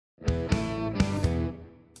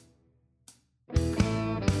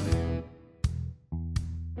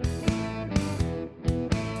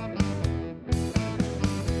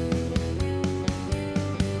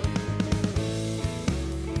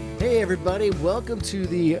Hey everybody, welcome to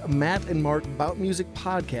the Matt and Mark Bout Music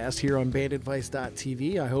podcast here on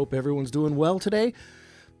bandadvice.tv. I hope everyone's doing well today.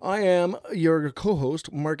 I am your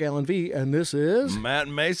co-host, Mark Allen V, and this is... Matt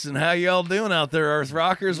and Mason. How y'all doing out there, Earth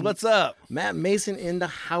Rockers? What's up? Matt Mason in the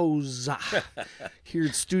house here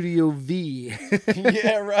at Studio V.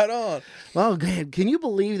 Yeah, right on. Oh, man, can you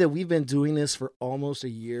believe that we've been doing this for almost a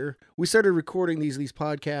year? We started recording these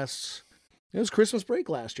podcasts... It was Christmas break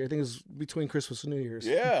last year. I think it was between Christmas and New Year's.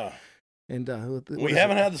 Yeah. And we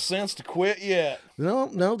haven't had the sense to quit yet.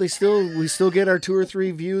 No, we still get our 2 or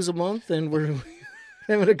 3 views a month, and we're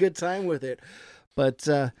having a good time with it. But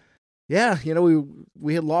yeah, you know,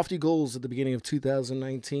 we had lofty goals at the beginning of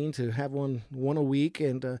 2019 to have one a week,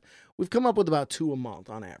 and we've come up with about 2 a month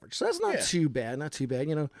on average. So that's not too bad. Not too bad.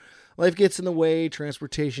 You know, life gets in the way,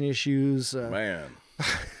 transportation issues. Man.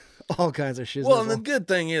 All kinds of shit. Well, and the good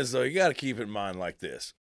thing is, though, you got to keep in mind like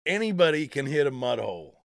this. Anybody can hit a mud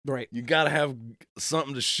hole. Right. You got to have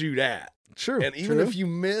something to shoot at. Sure. And even if you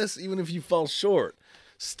miss, even if you fall short,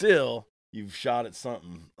 still, you've shot at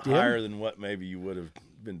something higher than what maybe you would have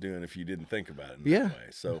been doing if you didn't think about it in that way.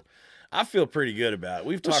 So I feel pretty good about it.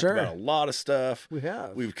 We've talked about a lot of stuff. We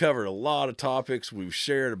have. We've covered a lot of topics. We've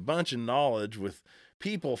shared a bunch of knowledge with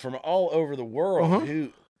people from all over the world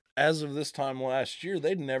who... As of this time last year,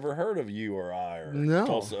 they'd never heard of you or I or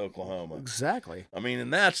Tulsa, Oklahoma. Exactly. I mean,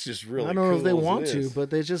 and that's just really I don't know cool if they want to, but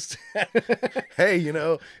they just... Hey, you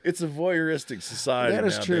know, it's a voyeuristic society that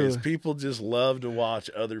is nowadays. true. People just love to watch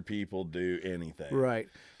other people do anything. Right.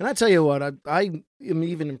 And I tell you what, I am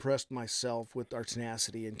even impressed myself with our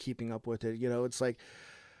tenacity and keeping up with it. You know, it's like,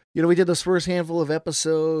 you know, we did this first handful of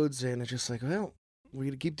episodes, and it's just like, well, we're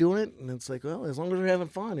going to keep doing it. And it's like, well, as long as we're having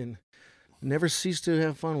fun, and never cease to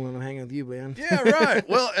have fun when I'm hanging with you, man. Yeah, right.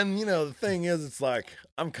 Well, and you know, the thing is, it's like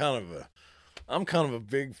I'm kind of a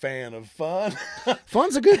big fan of fun.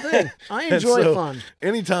 Fun's a good thing. I enjoy fun.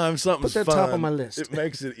 Anytime something's put that fun, top on my list. It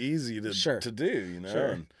makes it easy to do, you know. Sure.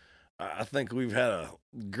 And I think we've had a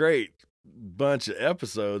great bunch of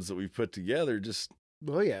episodes that we've put together just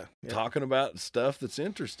talking about stuff that's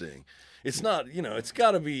interesting. It's not, you know, it's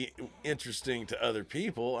got to be interesting to other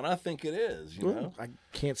people, and I think it is, you know. I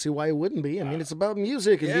can't see why it wouldn't be. I mean, it's about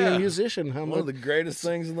music and being a musician. One of the greatest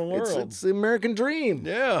things in the world. It's the American dream.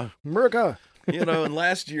 Yeah. America. You know, and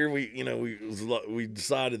last year we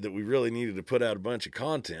decided that we really needed to put out a bunch of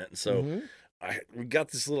content, and so we got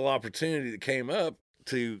this little opportunity that came up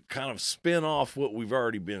to kind of spin off what we've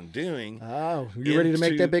already been doing. Oh, you ready to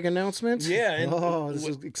make that big announcement? Yeah. This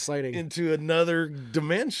is exciting. Into another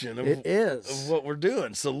dimension of what we're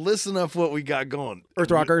doing. So listen up what we got going. Earth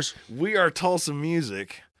Rockers. We Are Tulsa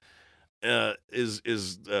Music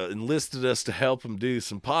is enlisted us to help them do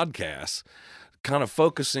some podcasts, kind of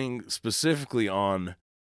focusing specifically on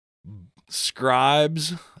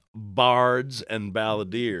scribes, bards, and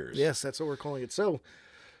balladeers. Yes, that's what we're calling it. So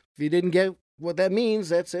if you didn't get what that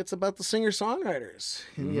means, it's about the singer-songwriters.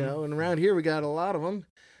 And, you know, and around here we got a lot of them.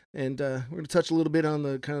 And we're going to touch a little bit on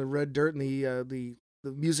the kind of red dirt and the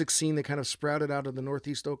music scene that kind of sprouted out of the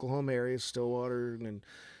northeast Oklahoma area, Stillwater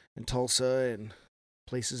and Tulsa and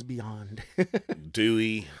places beyond.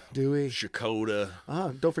 Dewey. Shakota.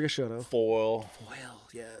 Don't forget Shoto. Foil,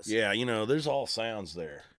 yes. Yeah, you know, there's all sounds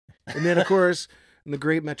there. And then, of course... in the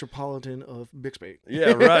great metropolitan of Bixby.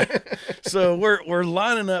 Yeah, right. So we're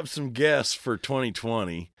lining up some guests for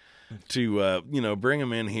 2020 to bring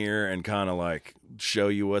them in here and kind of like show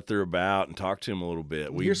you what they're about and talk to them a little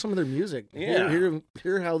bit. We hear some of their music. Yeah.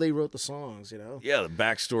 Hear how they wrote the songs, you know. Yeah, the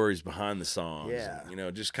backstories behind the songs. Yeah. And, you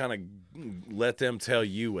know, just kind of let them tell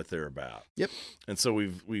you what they're about. Yep. And so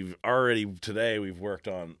we've already today we've worked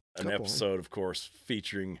on an episode, of course,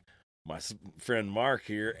 featuring my friend Mark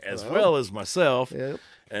here, as well as myself. Yep.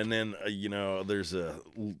 And then, there's a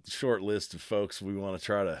short list of folks we want to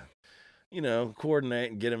try to, coordinate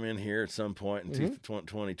and get them in here at some point in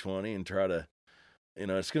 2020 and try to,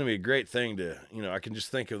 it's going to be a great thing to, I can just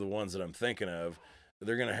think of the ones that I'm thinking of.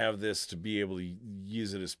 They're going to have this to be able to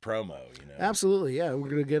use it as promo, Absolutely, yeah. We're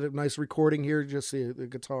going to get a nice recording here, just the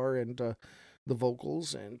guitar and the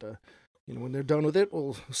vocals, and when they're done with it,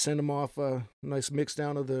 we'll send them off a nice mix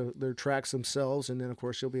down of their tracks themselves, and then of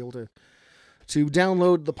course you'll be able to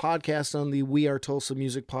download the podcast on the We Are Tulsa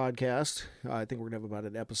Music podcast. I think we're gonna have about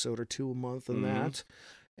an episode or 2 a month on that,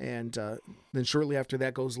 And then shortly after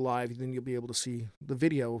that goes live, then you'll be able to see the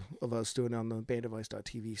video of us doing it on the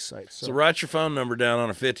bandadvice.tv site. So write your phone number down on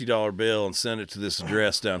a $50 bill and send it to this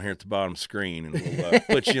address down here at the bottom screen, and we'll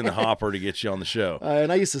put you in the hopper to get you on the show.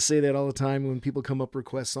 And I used to say that all the time when people come up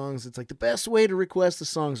request songs. It's like the best way to request a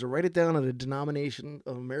song is to write it down at a denomination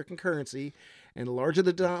of American currency, and the larger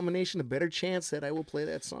the denomination, the better chance that I will play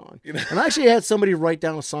that song. And I actually had somebody write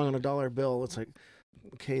down a song on a dollar bill. It's like,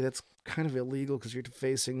 okay, that's kind of illegal because you're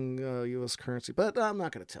facing U.S. currency, but I'm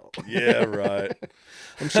not going to tell. Yeah, right.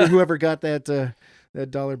 I'm sure whoever got that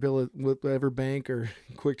dollar bill at whatever bank or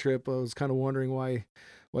Quick Trip was kind of wondering why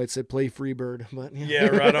it said play Freebird. But yeah,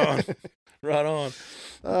 right on. Right on.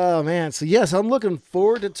 Oh, man. So, yes, I'm looking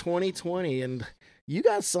forward to 2020, and you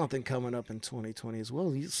got something coming up in 2020 as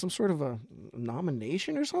well. Some sort of a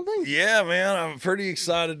nomination or something? Yeah, man. I'm pretty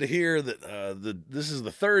excited to hear that this is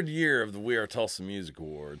the third year of the We Are Tulsa Music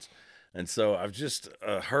Awards. And so I've just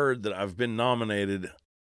heard that I've been nominated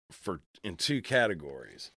in 2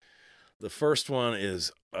 categories. The first one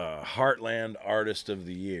is Heartland Artist of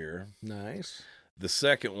the Year. Nice. The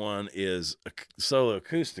second one is Solo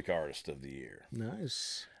Acoustic Artist of the Year.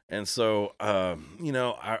 Nice. And so, I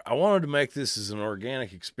wanted to make this as an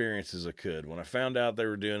organic experience as I could. When I found out they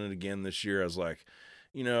were doing it again this year, I was like,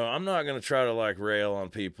 I'm not going to try to rail on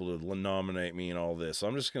people to nominate me and all this.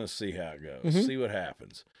 I'm just going to see how it goes, see what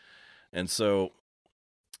happens. And so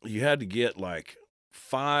you had to get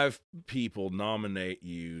 5 people nominate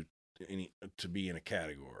you to be in a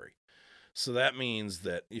category. So that means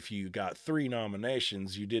that if you got 3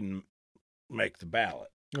 nominations, you didn't make the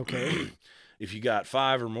ballot. Okay. If you got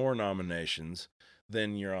 5 or more nominations,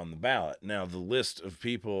 then you're on the ballot. Now, the list of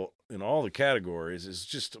people in all the categories is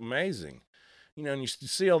just amazing. And you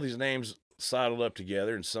see all these names sidled up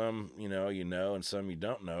together, and some, and some you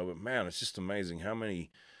don't know. But, man, it's just amazing how many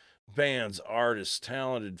bands, artists,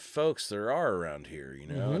 talented folks there are around here,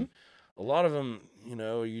 And a lot of them,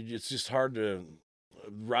 it's just hard to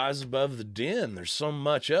rise above the din. There's so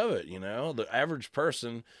much of it, The average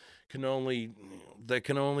person can only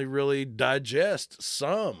really digest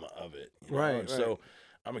some of it. Right. So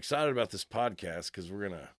I'm excited about this podcast because we're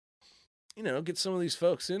going to, get some of these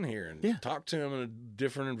folks in here and talk to them in a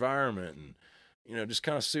different environment and, just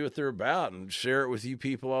kind of see what they're about and share it with you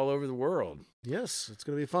people all over the world. Yes, it's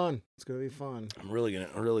going to be fun. I'm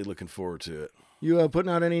really looking forward to it. You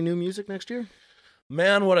putting out any new music next year?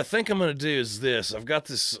 Man, what I think I'm going to do is this. I've got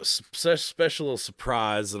this special little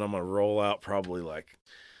surprise that I'm going to roll out probably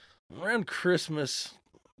around Christmas,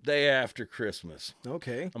 day after Christmas.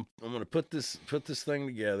 Okay. I'm going to put this thing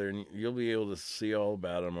together, and you'll be able to see all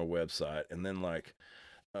about it on my website. And then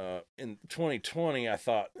in 2020, I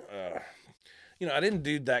thought, I didn't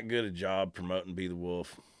do that good a job promoting Be the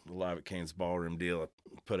Wolf, the Live at Kane's Ballroom deal I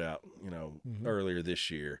put out, earlier this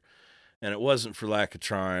year. And it wasn't for lack of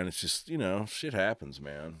trying. It's just, shit happens,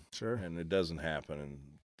 man. Sure. And it doesn't happen, and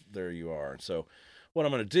there you are. And so what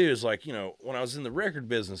I'm going to do is when I was in the record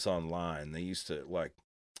business online, I used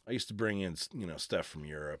to bring in, stuff from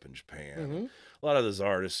Europe and Japan. A lot of those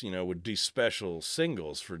artists, would do special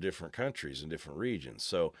singles for different countries and different regions.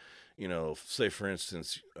 So, say for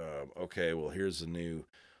instance, here's a new,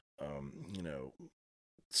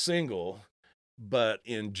 single, but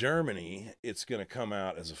in Germany, it's going to come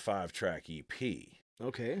out as a 5-track EP.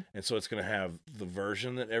 Okay. And so it's going to have the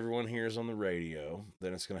version that everyone hears on the radio.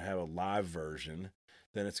 Then it's going to have a live version.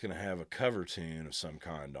 Then it's going to have a cover tune of some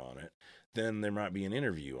kind on it. Then there might be an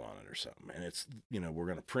interview on it or something. And it's, we're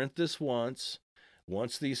going to print this once.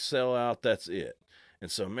 Once these sell out, that's it. And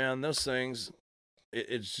so, man, those things,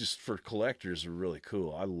 it's just for collectors are really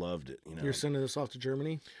cool. I loved it. You're sending this off to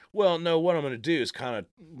Germany? Well, no, what I'm going to do is kind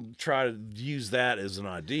of try to use that as an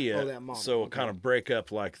idea. Oh, that model. So kind of break up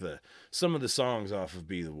some of the songs off of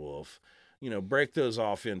Be the Wolf, break those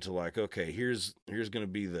off into here's going to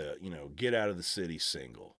be the, Get Out of the City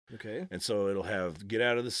single. Okay. And so it'll have Get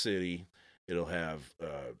Out of the City. It'll have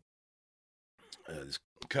this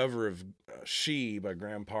cover of She by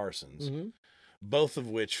Graham Parsons, both of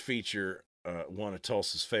which feature one of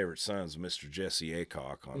Tulsa's favorite sons, Mr. Jesse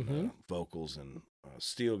Aycock, on vocals and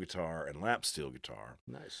steel guitar and lap steel guitar.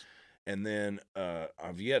 Nice. And then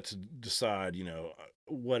I've yet to decide,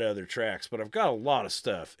 what other tracks, but I've got a lot of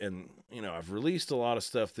stuff. And, I've released a lot of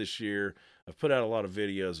stuff this year. I've put out a lot of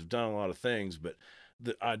videos. I've done a lot of things, but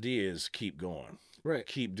the idea is keep going. Right.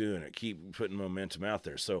 Keep doing it. Keep putting momentum out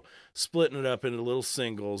there. So splitting it up into little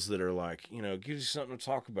singles that are gives you something to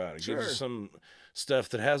talk about. It gives you some stuff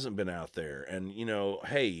that hasn't been out there. And,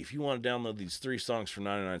 hey, if you want to download these 3 songs for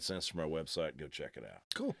 99 cents from our website, go check it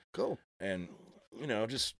out. Cool. And,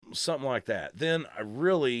 just something like that. Then I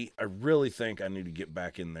really think I need to get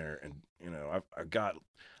back in there, and I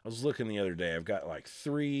was looking the other day. I've got like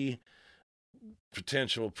 3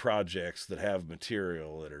 potential projects that have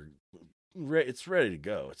material that are it's ready to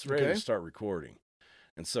go. It's ready to start recording.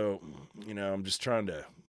 And so, I'm just trying to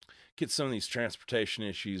get some of these transportation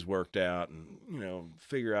issues worked out and,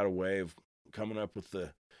 figure out a way of coming up with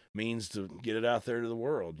the means to get it out there to the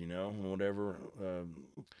world, whatever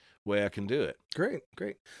way I can do it. Great.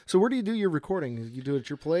 So where do you do your recording? Do you do it at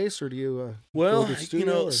your place, or do you well, go to the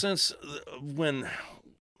studio, since when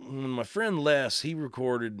my friend Les, he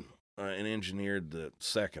recorded and engineered the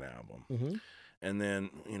second album. Mm-hmm. And then,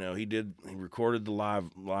 he recorded the live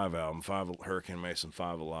album, Hurricane Mason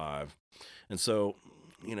 5 Alive. And so,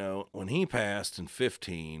 when he passed in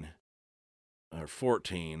 15 or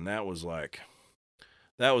 14, that was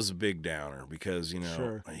a big downer because,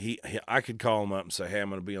 Sure. I could call him up and say, hey, I'm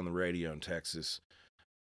going to be on the radio in Texas,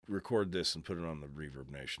 record this and put it on the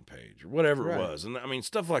Reverb Nation page or whatever it was. And I mean,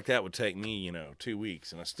 stuff like that would take me, 2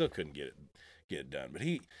 weeks, and I still couldn't get it done. But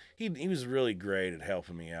he was really great at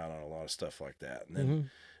helping me out on a lot of stuff like that. And then,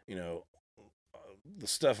 the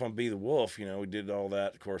stuff on Be the Wolf, we did all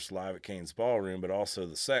that, of course, live at Kane's Ballroom, but also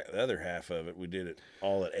the other half of it, we did it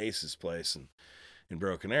all at Ace's place in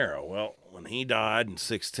Broken Arrow. Well, when he died in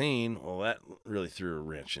 16, that really threw a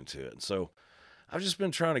wrench into it. And so I've just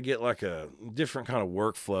been trying to get like a different kind of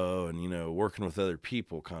workflow and, working with other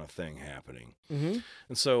people kind of thing happening. Mm-hmm.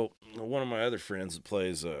 And so one of my other friends that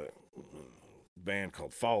plays a band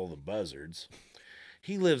called Follow the Buzzards,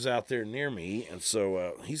 he lives out there near me. And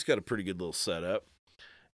so he's got a pretty good little setup,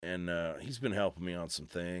 and he's been helping me on some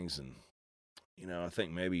things. And, I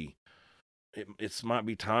think maybe it might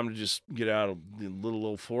be time to just get out of the little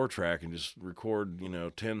old 4-track and just record,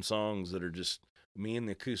 10 songs that are just me and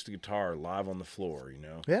the acoustic guitar live on the floor,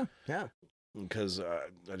 Yeah. Because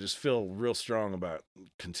I just feel real strong about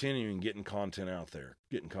continuing getting content out there,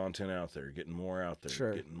 getting more out there,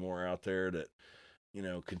 Sure. getting more out there that,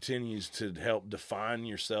 continues to help define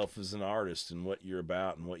yourself as an artist and what you're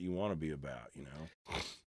about and what you want to be about,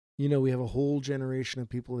 We have a whole generation of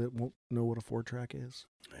people that won't know what a 4-track is.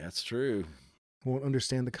 That's true. Won't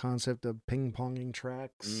understand the concept of ping-ponging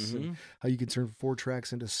tracks and how you can turn 4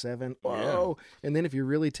 tracks into 7. Whoa! Yeah. And then if you're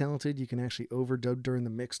really talented, you can actually overdub during the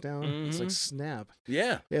mix down. It's like snap.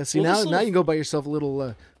 Yeah. Yeah. See, now you can go buy yourself a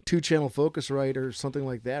little 2-channel Focusrite or something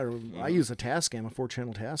like that. Or I use a Tascam, a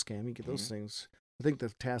 4-channel Tascam. You get those things. I think the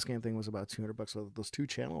Tascam thing was about $200. So those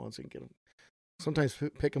 2-channel ones, you can get them. Sometimes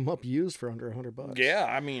pick them up used for under $100. Yeah,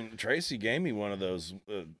 I mean, Tracy gave me one of those.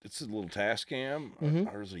 It's a little Tascam.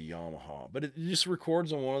 Ours is a Yamaha, but it just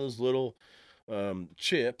records on one of those little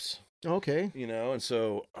chips. Okay. And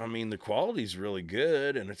so, I mean, the quality's really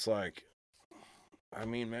good, and it's like, I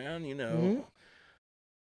mean, man,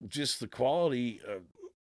 just the quality.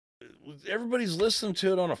 Everybody's listening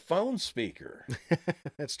to it on a phone speaker.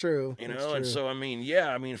 That's true. And so, I mean,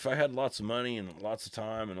 if I had lots of money and lots of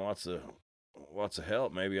time and lots of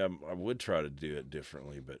help, maybe I would try to do it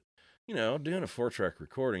differently. But, doing a 4-track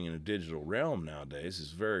recording in a digital realm nowadays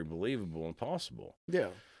is very believable and possible. Yeah.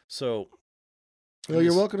 So, well,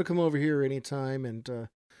 you're welcome to come over here anytime, and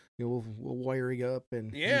we'll wire you up.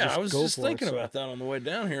 And I was just thinking about that on the way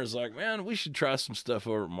down here. It's like, man, we should try some stuff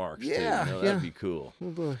over at Mark's too. That'd be cool.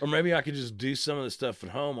 Or maybe I could just do some of the stuff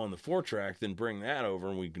at home on the 4-track, then bring that over,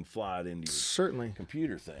 and we can fly it into your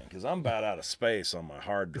computer thing. Because I'm about out of space on my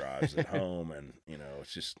hard drives at home, and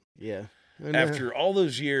it's just And after all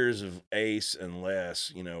those years of Ace and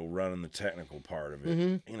Les, running the technical part of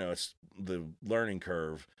it, it's the learning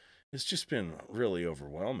curve. It's just been really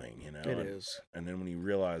overwhelming, It is. And then when you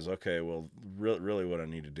realize, okay, well, really what I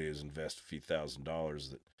need to do is invest a few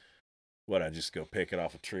 $1,000s I just go pick it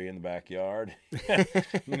off a tree in the backyard,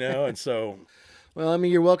 and so. Well, I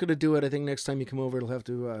mean, you're welcome to do it. I think next time you come over, it'll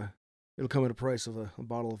come at a price of a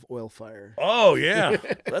bottle of oil fire. Oh, yeah.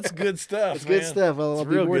 That's good stuff, That's good stuff. I'll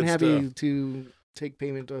be more than happy to take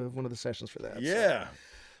payment of one of the sessions for that. Yeah. So.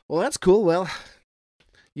 Well, that's cool. Well,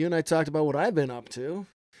 you and I talked about what I've been up to.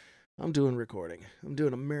 I'm doing recording. I'm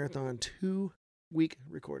doing a marathon 2-week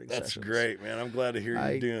recording sessions. That's great, man. I'm glad to hear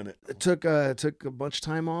you're doing it. Took a bunch of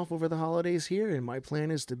time off over the holidays here, and my plan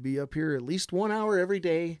is to be up here at least 1 hour every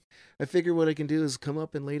day. I figure what I can do is come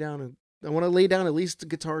up and I want to lay down at least a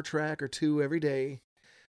guitar track or 2 every day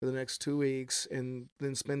for the next 2 weeks, and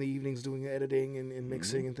then spend the evenings doing editing and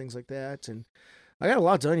mixing and things like that. And I got a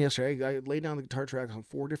lot done yesterday. I laid down the guitar track on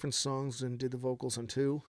 4 different songs and did the vocals on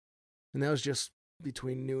 2, and that was just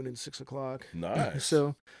between noon and 6 o'clock. Nice.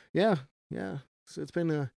 So, yeah. So it's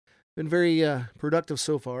been been very productive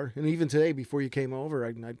so far. And even today, before you came over,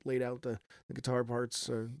 I laid out the guitar parts,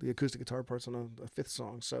 the acoustic guitar parts on a fifth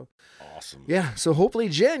song. So awesome. Yeah, so hopefully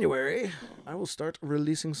January, I will start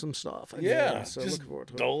releasing some stuff. Yeah, so just looking forward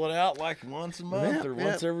to dole it out like once a month or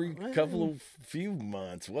once every right. couple of few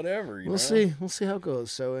months, whatever. We'll see how it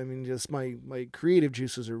goes. So I mean, just my creative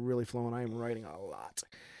juices are really flowing. I am writing a lot,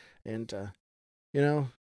 and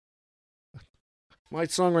my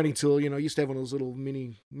songwriting tool, I used to have one of those little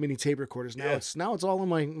mini tape recorders. Now it's all on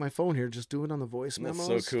my phone here. Just do it on the voice memos.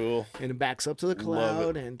 That's so cool. And it backs up to the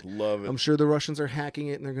cloud. Love it. I'm sure the Russians are hacking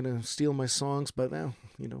it and they're gonna steal my songs. But now,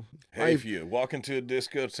 Hey, if you walk into a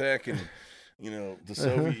discotheque and the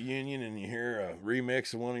Soviet Union and you hear a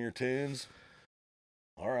remix of one of your tunes,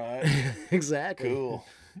 all right, exactly. Cool.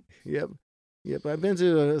 Yep, I've been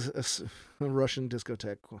to a Russian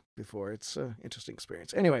discotheque before. It's an interesting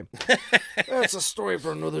experience. Anyway, that's a story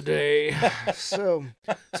for another day. So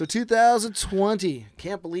 2020.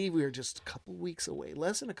 Can't believe we are just a couple weeks away,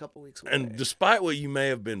 less than a couple weeks away. And despite what you may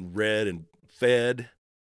have been read and fed,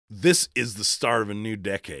 this is the start of a new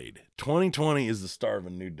decade. 2020 is the start of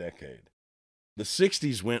a new decade. The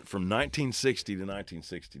 60s went from 1960 to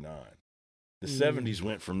 1969. The 70s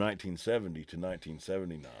went from 1970 to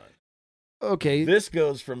 1979. Okay. This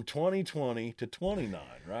goes from 2020 to 29,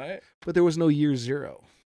 right? But there was no year zero.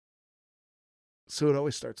 So it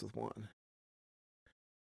always starts with one.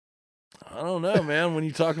 I don't know, man. When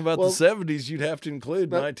you talk about the 70s, you'd have to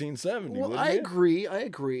include 1970. Well, I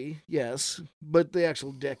agree. Yes. But the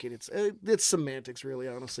actual decade, it's semantics, really,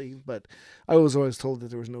 honestly. But I was always told that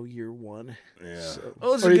there was no year one. Yeah. So,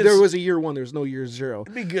 there was a year one, there's no year zero.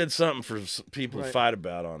 It'd be good something for people to fight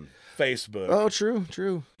about on Facebook. Oh,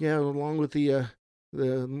 true. Yeah, along with the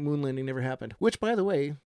moon landing never happened. Which, by the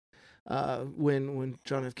way, when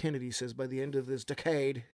John F. Kennedy says by the end of this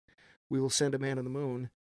decade, we will send a man on the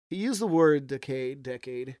moon, he used the word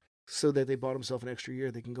decade, so that they bought himself an extra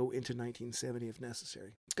year. They can go into 1970 if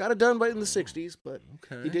necessary. Got it done in the 60s, but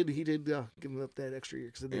he did give him up that extra year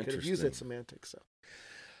because they could have used that semantics. So.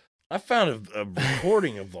 I found a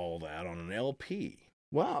recording of all that on an LP.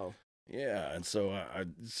 Wow. Yeah, and so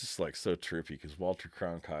it's just like so trippy because Walter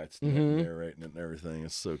Cronkite's narrating it and everything.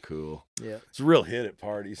 It's so cool. Yeah, it's a real hit at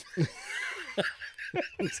parties.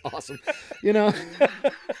 It's awesome.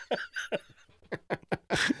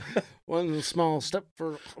 One small step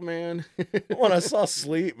for man. When I saw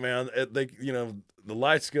Sleep, man, the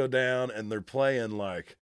lights go down and they're playing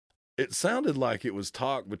like it sounded like it was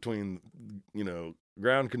talk between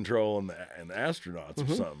ground control and the astronauts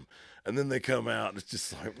or something. And then they come out, and it's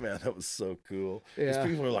just like, man, that was so cool. Because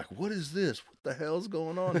people are like, what is this? What the hell's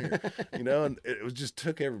going on here? And it was just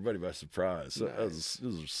took everybody by surprise. So nice. It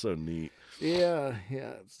was so neat. Yeah,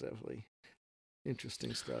 it's definitely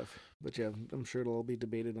interesting stuff. But yeah, I'm sure it'll all be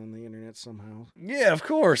debated on the internet somehow. Yeah, of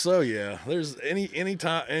course. Oh yeah, there's any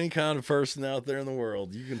kind of person out there in the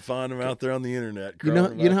world, you can find them out there on the internet. You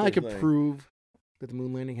know how I could prove that the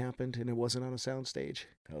moon landing happened and it wasn't on a sound stage?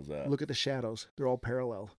 How's that? Look at the shadows; they're all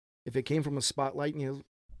parallel. If it came from a spotlight,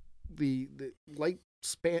 the light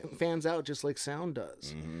fans out just like sound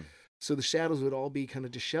does. Mm-hmm. So the shadows would all be kind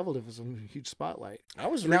of disheveled if it was a huge spotlight. I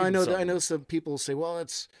know some people say, well,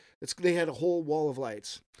 it's they had a whole wall of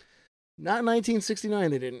lights. Not in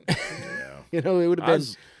 1969, they didn't. Yeah. It would have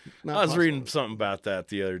been. I was reading something about that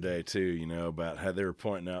the other day too. About how they were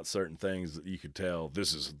pointing out certain things that you could tell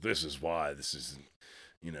this is why this isn't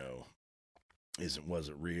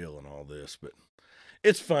wasn't real and all this, but.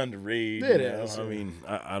 It's fun to read. It is. I mean,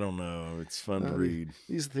 I don't know. It's fun to read.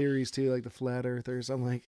 These theories, too, like the flat earthers. I'm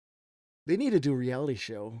like, they need to do a reality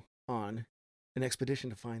show on an expedition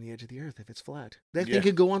to find the edge of the earth if it's flat. That thing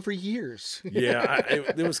could go on for years. Yeah,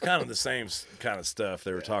 it was kind of the same kind of stuff.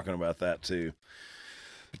 They were talking about that, too.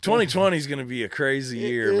 2020 is going to be a crazy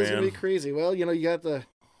year, man. It's going to be crazy. Well, you got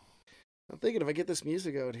I'm thinking if I get this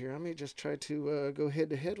music out here, I may just try to go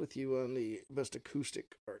head-to-head with you on the best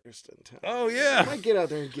acoustic artist in town. Oh, yeah. I might get out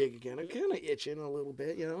there and gig again. I'm kind of itching a little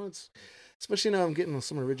bit, It's especially now I'm getting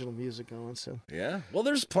some original music going. So yeah. Well,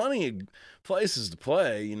 there's plenty of places to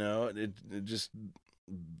play, It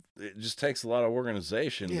just takes a lot of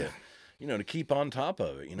organization to keep on top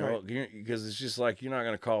of it, right. Because it's just like you're not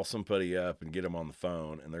going to call somebody up and get them on the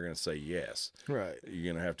phone and they're going to say yes. Right.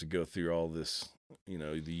 You're going to have to go through all this,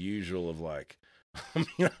 the usual of like,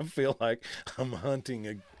 I feel like I'm hunting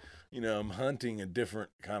a different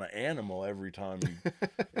kind of animal every time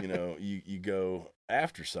you go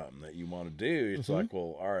after something that you want to do. It's like,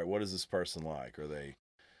 well, all right, what is this person like? Are they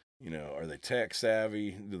tech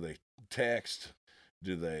savvy? Do they text?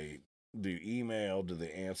 Do they do email? Do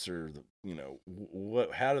they answer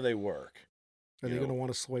how do they work? Are they going to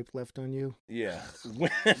want to swipe left on you? Yeah.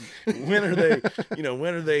 When are they?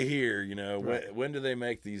 When are they here? Right. When do they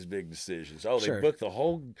make these big decisions? Oh, they Sure. booked the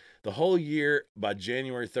whole year by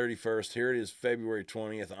January 31st. Here it is, February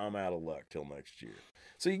 20th. I'm out of luck till next year.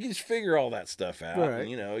 So you just figure all that stuff out, Right.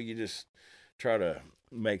 and you just try to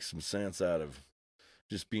make some sense out of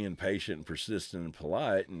just being patient and persistent and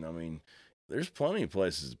polite. And I mean, there's plenty of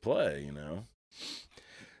places to play.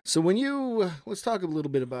 So let's talk a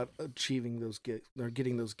little bit about achieving those gigs or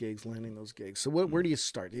getting those gigs, landing those gigs. So where do you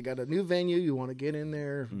start? You got a new venue, you want to get in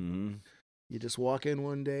there. Mm-hmm. You just walk in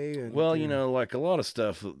one day. And, well, like a lot of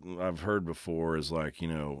stuff I've heard before is like,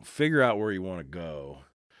 figure out where you want to go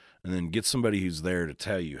and then get somebody who's there to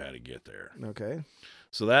tell you how to get there. Okay.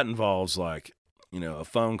 So that involves like, a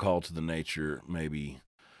phone call to the nature, maybe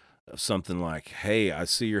something like, hey, I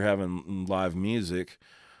see you're having live music.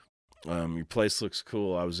 Your place looks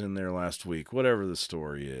cool. I was in there last week, whatever the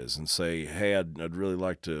story is, and say, hey, I'd really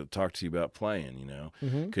like to talk to you about playing,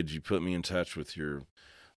 Mm-hmm. Could you put me in touch with your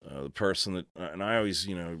the person that, and I always,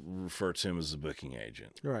 refer to him as a booking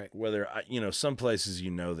agent. Right. Whether, some places,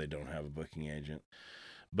 they don't have a booking agent,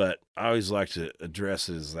 but I always like to address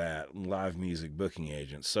it as that live music booking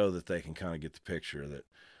agent so that they can kind of get the picture that,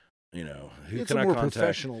 who It's can a I more contact?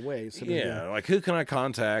 professional way. Like who can I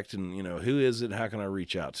contact and, who is it? How can I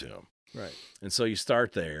reach out to them? Right. And so you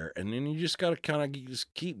start there, and then you just got to kind of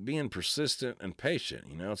just keep being persistent and patient.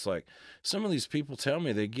 It's like some of these people tell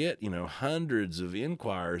me they get, hundreds of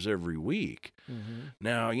inquiries every week. Mm-hmm.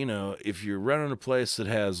 Now, if you're running a place that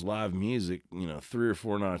has live music, 3 or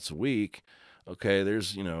 4 nights a week, okay,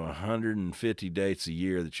 there's, 150 dates a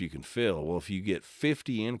year that you can fill. Well, if you get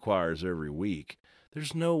 50 inquiries every week,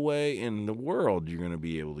 there's no way in the world you're going to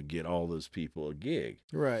be able to get all those people a gig.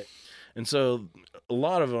 Right. And so a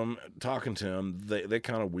lot of them, talking to them, they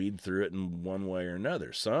kind of weed through it in one way or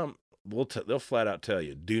another. Some, they'll flat out tell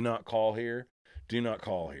you, do not call here. Do not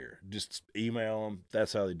call here. Just email them.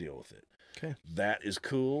 That's how they deal with it. Okay. That is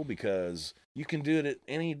cool because you can do it at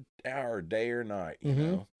any hour, day or night, you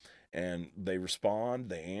know. And they respond,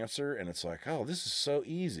 they answer, and it's like, oh, this is so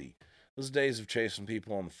easy. Those days of chasing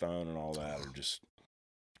people on the phone and all that are just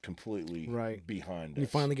completely behind us. You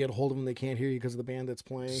finally get a hold of them, they can't hear you because of the band that's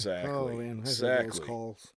playing. Exactly. Oh, man. Exactly. Those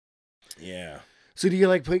calls. Yeah. So do you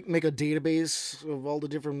make a database of all the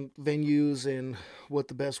different venues and what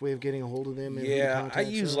the best way of getting a hold of them? And yeah, I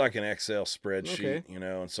use like an Excel spreadsheet,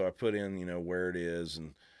 and so I put in, where it is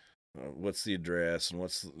and what's the address and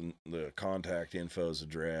what's the contact info's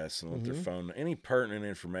address and what their phone, any pertinent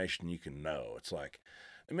information you can know. It's like,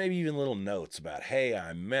 and maybe even little notes about, hey,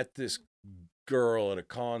 I met this girl at a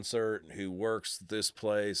concert who works at this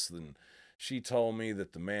place, and she told me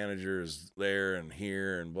that the manager is there and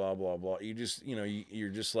here and blah, blah, blah. You just, you're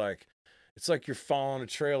just like, it's like you're following a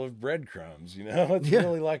trail of breadcrumbs, It's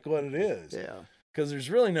really like what it is. Yeah. Because there's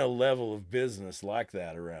really no level of business like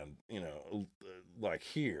that around, like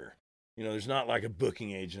here. There's not like a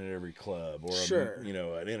booking agent at every club or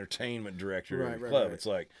an entertainment director at every club. Right. It's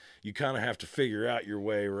like you kind of have to figure out your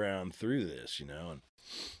way around through this, and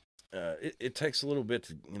it takes a little bit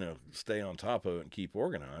to, stay on top of it and keep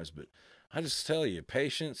organized. But I just tell you,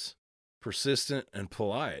 patience, persistent, and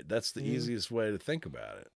polite. That's the easiest way to think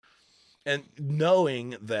about it. And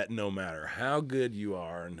knowing that no matter how good you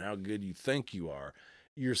are and how good you think you are,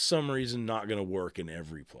 you're some reason not going to work in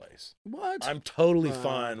every place. What? I'm totally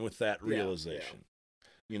fine with that realization.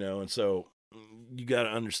 And so you got to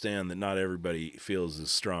understand that not everybody feels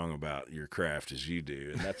as strong about your craft as you do,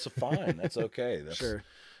 and that's fine. That's okay. That's, sure.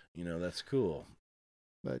 That's cool.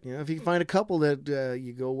 But if you can find a couple that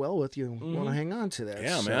you go well with, you want to hang on to that.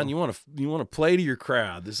 Yeah, man, you want to play to your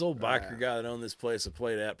crowd. This old biker guy that owned this place, I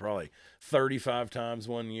played at probably 35 times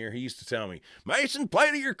one year. He used to tell me, Mason,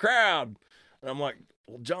 play to your crowd. And I'm like,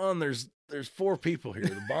 well, John, there's 4 people here: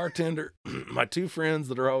 the bartender, my 2 friends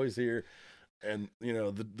that are always here, and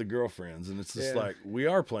the girlfriends. And it's just like we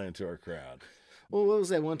are playing to our crowd. Well, what was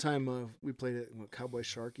that one time we played at Cowboy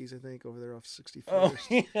Sharkies, I think, over there off 61st? Oh,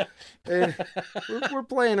 yeah. And we're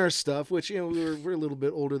playing our stuff, which, we're a little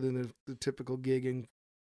bit older than the typical gigging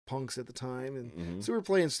punks at the time. And so we were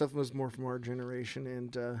playing stuff that was more from our generation.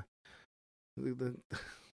 And the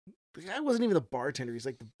guy wasn't even the bartender. He's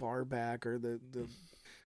like the bar back or the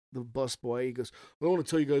bus boy. He goes, I don't want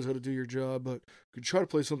to tell you guys how to do your job, but could you try to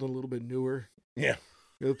play something a little bit newer? Yeah.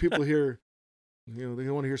 The people here... You know, they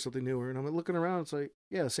want to hear something newer. And I'm looking around. It's like,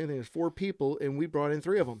 yeah, same thing. There's 4 people, and we brought in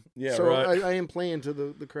 3 of them. Yeah, so right. I am playing to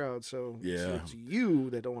the crowd. So Yeah. it's you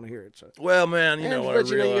that don't want to hear it. So. Well, man, you know what I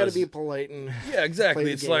realized. You got to be polite and yeah,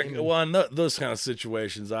 exactly. It's like, and... well, in those kind of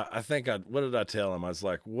situations, I think what did I tell him? I was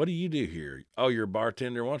like, what do you do here? Oh, you're a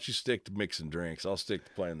bartender. Why don't you stick to mixing drinks? I'll stick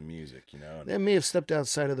to playing the music. You know. That may have stepped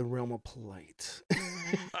outside of the realm of polite.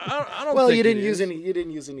 I don't. Well, think you didn't use any. You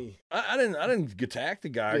didn't use any. I didn't attack the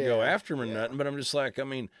guy or go after him or nothing. But I'm just like, I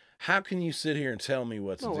mean, how can you sit here and tell me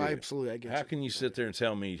what to do? Absolutely, I get How can you sit there and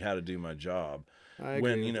tell me how to do my job?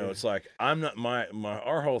 When you know, it's like I'm not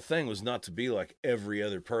our whole thing was not to be like every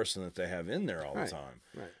other person that they have in there all the time.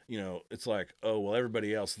 Right. You know, it's like, oh well,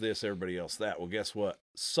 everybody else this, everybody else that. Well, guess what?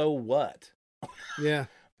 So what? Yeah.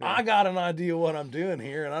 I got an idea what I'm doing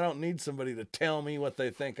here, and I don't need somebody to tell me what they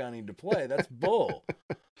think I need to play. That's bull.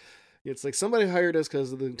 It's like somebody hired us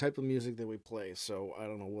because of the type of music that we play. So I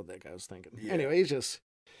don't know what that guy was thinking. Yeah. Anyway,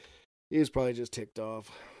 he was probably just ticked off.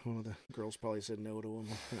 One of the girls probably said no to him.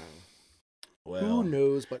 Well, who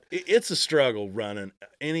knows? But it's a struggle running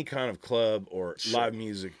any kind of club or live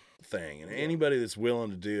music thing, and anybody that's willing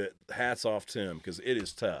to do it, hats off to them because it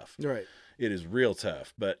is tough. Right. It is real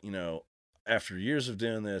tough. But you know, after years of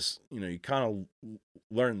doing this, you know, you kind of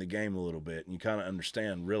learn the game a little bit, and you kind of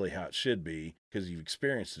understand really how it should be because you've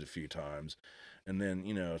experienced it a few times, and then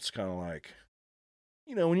you know, it's kind of like.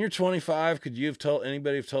 You know, when you're 25, could you have told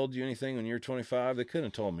anybody have told you anything when you're 25? They couldn't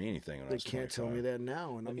have told me anything when I was 25. They can't tell me that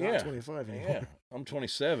now, and I'm not 25 anymore. Yeah, I'm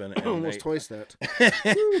 27. And almost twice that.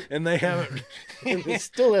 And they haven't. And it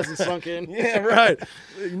still hasn't sunk in. Yeah, right.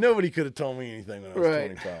 Nobody could have told me anything when I was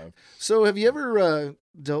 25. So, have you ever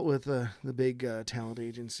dealt with the big talent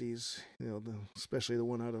agencies? You know, especially the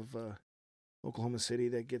one out of Oklahoma City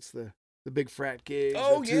that gets the big frat gigs.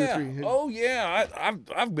 Oh yeah, oh yeah.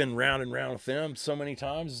 I've been round and round with them so many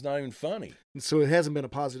times. It's not even funny. So it hasn't been a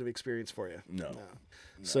positive experience for you. No.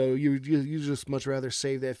 So you just much rather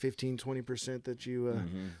save that 15-20% that you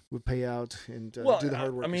would pay out and do the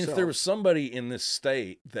hard work. I mean, yourself. if there was somebody in this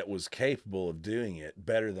state that was capable of doing it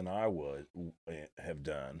better than I would have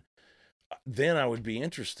done, then I would be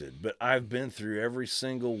interested. But I've been through every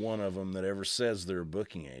single one of them that ever says they're a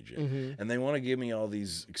booking agent. And they want to give me all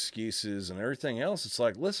these excuses and everything else. It's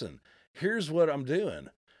like, listen, here's what I'm doing.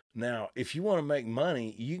 Now, if you want to make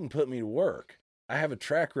money, you can put me to work. I have a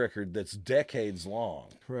track record that's decades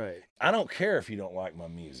long. Right. I don't care if you don't like my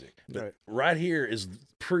music. But right here is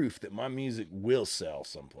proof that my music will sell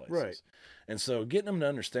someplace. Right. And so getting them to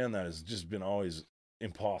understand that has just been always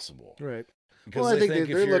impossible. Right. Because I think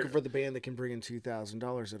they're looking for the band that can bring in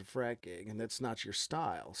 $2,000 at a frat gig, and that's not your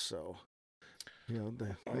style. So, you know,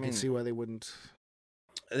 I can see why they wouldn't.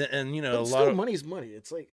 And you know, but still, money's money.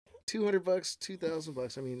 It's like $200,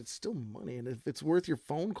 $2,000. I mean, it's still money, and if it's worth your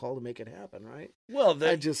phone call to make it happen, right? Well,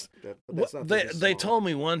 that's not they told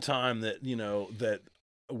me one time that you know that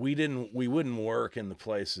we wouldn't work in the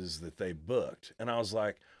places that they booked, and I was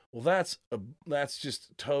like. Well, that's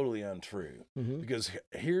just totally untrue because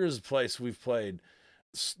here's a place we've played.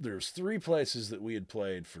 There's 3 places that we had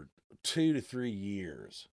played for 2 to 3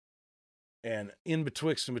 years, and in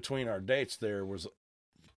between our dates, there was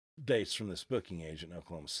dates from this booking agent in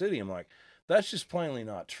Oklahoma City. I'm like, that's just plainly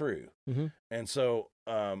not true. And so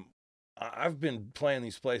I've been playing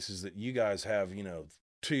these places that you guys have, you know,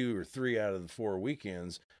 2 or 3 out of the 4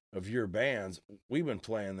 weekends of your bands. We've been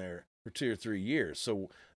playing there for 2 or 3 years. So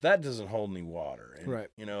that doesn't hold any water. And,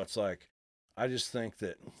 you know, it's like, I just think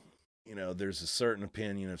that, you know, there's a certain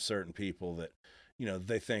opinion of certain people that, you know,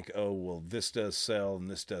 they think, oh, well, this does sell and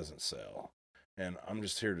this doesn't sell. And I'm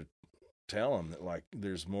just here to tell them that, like,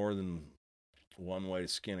 there's more than one way to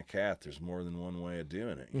skin a cat. There's more than one way of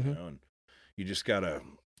doing it, you know, and you just got to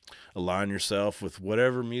align yourself with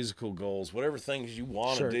whatever musical goals, whatever things you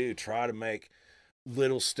want to do, try to make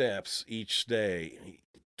little steps each day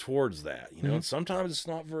towards that, you know. And sometimes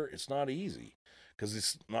it's not easy because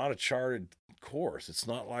it's not a charted course. It's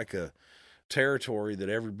not like a territory that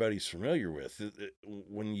everybody's familiar with.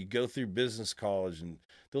 When you go through business college and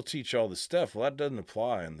they'll teach all this stuff, well, that doesn't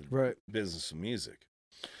apply in the business of music.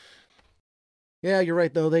 Yeah, you're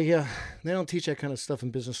right though. They don't teach that kind of stuff in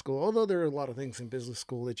business school. Although there are a lot of things in business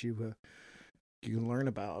school that you can learn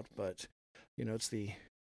about, but you know, it's the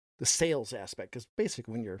sales aspect, because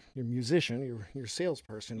basically when you're a musician, you're a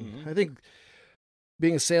salesperson. I think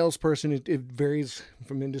being a salesperson, it varies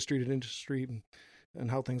from industry to industry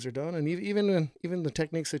and how things are done, and even the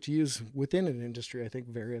techniques that you use within an industry, I think,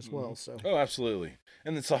 vary as well. So absolutely,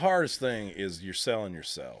 and it's the hardest thing is you're selling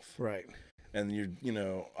yourself, right? And you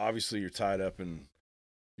know, obviously you're tied up in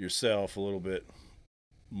yourself a little bit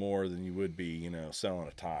more than you would be, you know, selling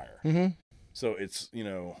a tire. So it's,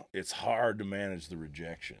 it's hard to manage the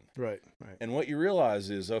rejection. Right. And what you realize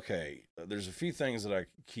is, okay, there's a few things that I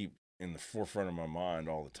keep in the forefront of my mind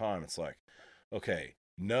all the time. It's like, okay,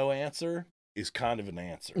 no answer is kind of an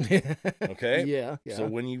answer. Okay? Yeah. So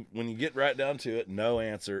when you get right down to it, no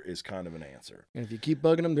answer is kind of an answer. And if you keep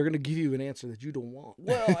bugging them, they're going to give you an answer that you don't want.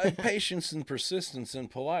 Well, and patience and persistence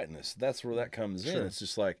and politeness, that's where that comes in. It's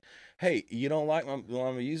just like, hey, you don't like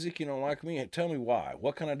my music, you don't like me, tell me why.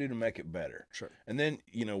 What can I do to make it better? Sure. And then,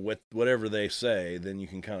 whatever they say, then you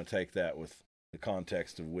can kind of take that with the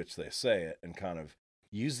context of which they say it and kind of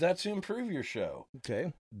use that to improve your show.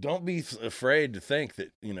 Okay. Don't be afraid to think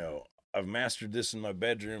that, I've mastered this in my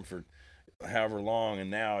bedroom for however long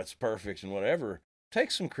and now it's perfect and whatever.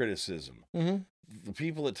 Take some criticism. Mm-hmm. The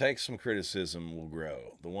people that take some criticism will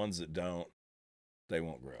grow. The ones that don't, they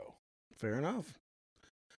won't grow. Fair enough.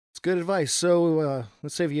 It's good advice. So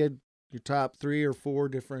let's say if you had your top 3 or 4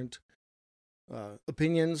 different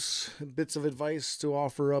opinions, bits of advice to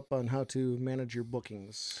offer up on how to manage your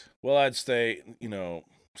bookings. Well, I'd stay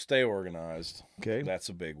organized. Okay. That's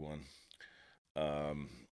a big one.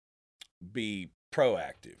 Be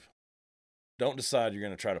proactive. Don't decide you're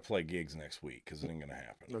going to try to play gigs next week because it ain't going to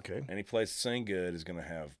happen. Okay. Any place that's any good is going to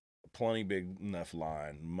have a plenty big enough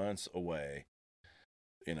line months away.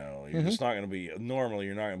 You're just not going to be, normally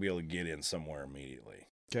you're not going to be able to get in somewhere immediately.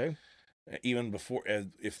 Okay. Even before,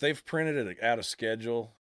 if they've printed it out of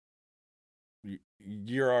schedule,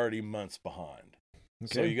 you're already months behind.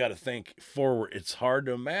 Okay. So you got to think forward. It's hard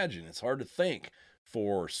to imagine. It's hard to think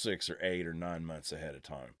 4 or 6 or 8 or 9 months ahead of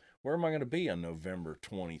time. Where am I going to be on November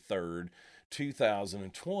 23rd,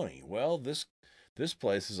 2020? Well, this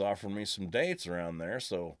place is offering me some dates around there,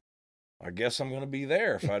 so I guess I'm going to be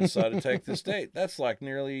there if I decide to take this date. That's like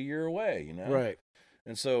nearly a year away, Right.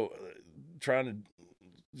 And so trying to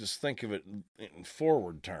just think of it in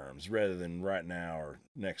forward terms rather than right now or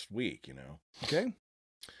next week, Okay.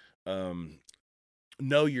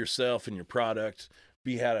 Know yourself and your product.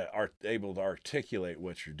 Be able to articulate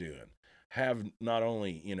what you're doing. Have not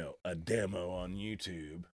only, a demo on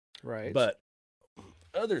YouTube, right, but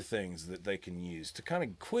other things that they can use to kind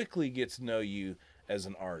of quickly get to know you as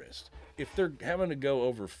an artist. If they're having to go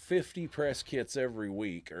over 50 press kits every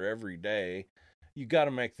week or every day, you got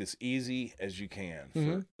to make this easy as you can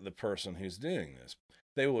for the person who's doing this.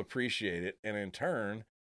 They will appreciate it, and in turn,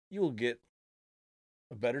 you will get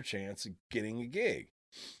a better chance of getting a gig.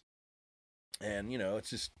 And,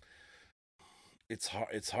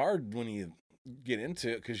 it's hard when you get into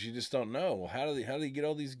it because you just don't know. Well, how do they get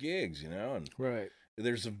all these gigs, And right.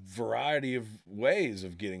 There's a variety of ways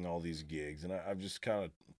of getting all these gigs, and I've just kind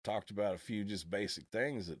of talked about a few just basic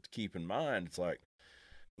things that to keep in mind. It's like,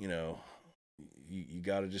 you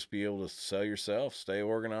got to just be able to sell yourself, stay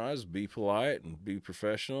organized, be polite, and be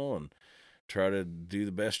professional, and try to do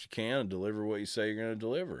the best you can and deliver what you say you're going to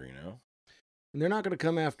deliver. And they're not going to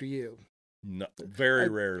come after you. No, very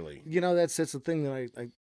rarely. That's the thing that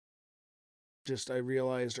I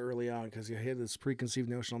realized early on, because I had this preconceived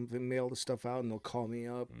notion. I'm going to mail the stuff out and they'll call me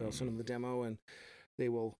up. They'll send them the demo and they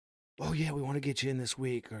will, oh yeah, we want to get you in this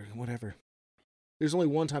week or whatever. There's only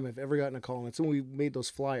one time I've ever gotten a call, and it's when we made those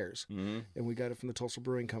flyers, and we got it from the Tulsa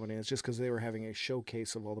Brewing Company. It's just because they were having a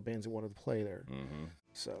showcase of all the bands that wanted to play there.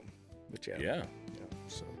 So, but yeah.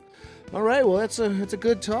 So, all right, well that's a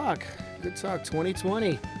good talk. Good talk.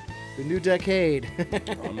 2020. The new decade.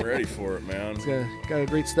 I'm ready for it, man. It's got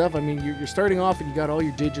great stuff. I mean, you're starting off and you got all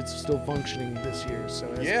your digits still functioning this year. So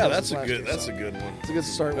that's a good one. It's a good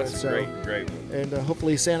start with. That's a great one. And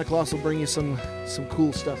hopefully Santa Claus will bring you some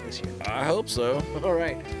cool stuff this year. I hope so. All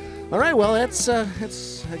right. Well, that's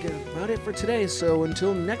again about it for today. So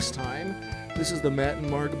until next time, this is the Matt and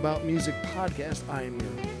Mark About Music podcast. I'm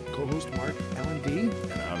your co-host Mark Allen V.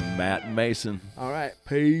 And I'm Matt Mason. All right.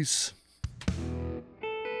 Peace.